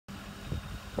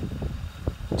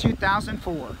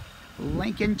2004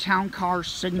 Lincoln Town Car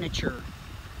Signature.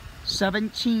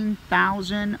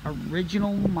 17,000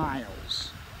 original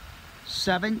miles.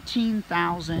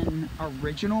 17,000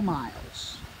 original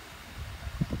miles.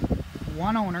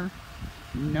 One owner,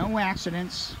 no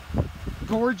accidents,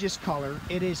 gorgeous color.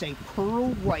 It is a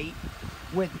pearl white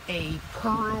with a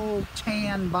pearl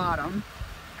tan bottom.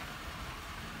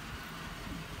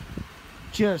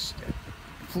 Just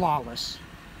flawless.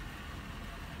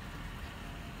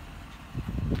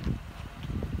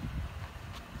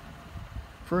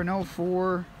 For an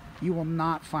 04, you will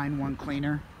not find one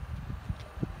cleaner.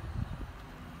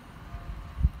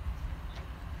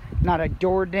 Not a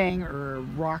door ding or a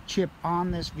rock chip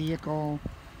on this vehicle.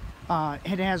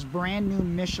 It has brand new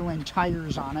Michelin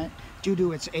tires on it due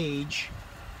to its age.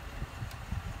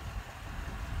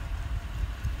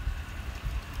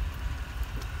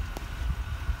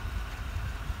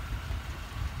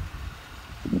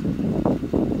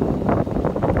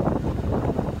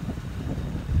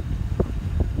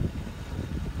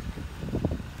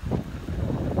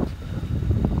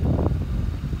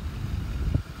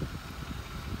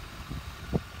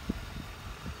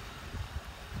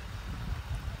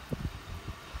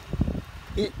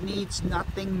 It needs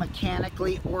nothing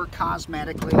mechanically or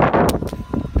cosmetically.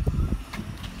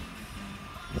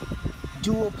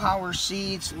 Dual power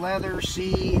seats, leather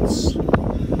seats,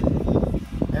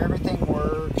 everything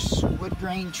works. Wood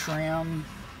grain trim,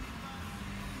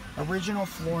 original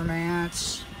floor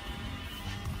mats,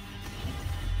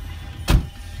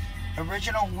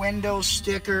 original window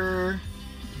sticker,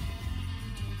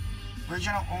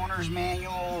 original owner's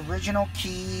manual, original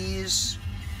keys.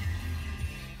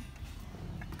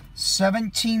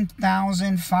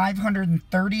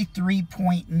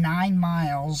 17,533.9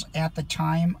 miles at the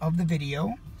time of the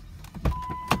video.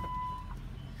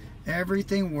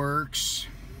 Everything works.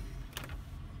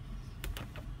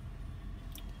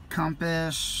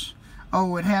 Compass.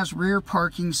 Oh, it has rear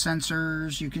parking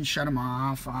sensors. You can shut them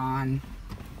off, on.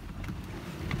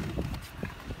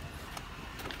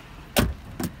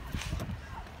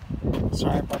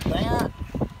 Sorry about that.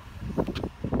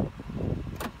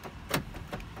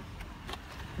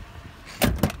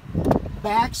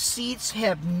 Back seats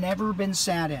have never been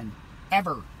sat in,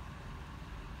 ever.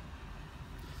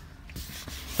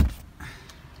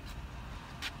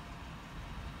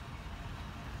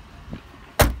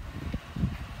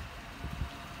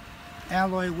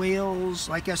 Alloy wheels,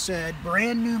 like I said,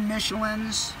 brand new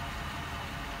Michelins.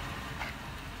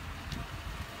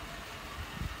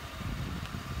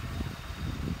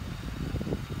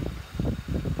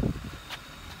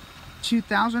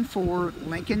 (2004)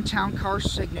 Lincoln Town Car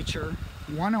Signature.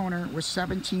 One owner with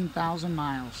 17,000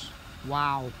 miles.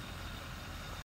 Wow.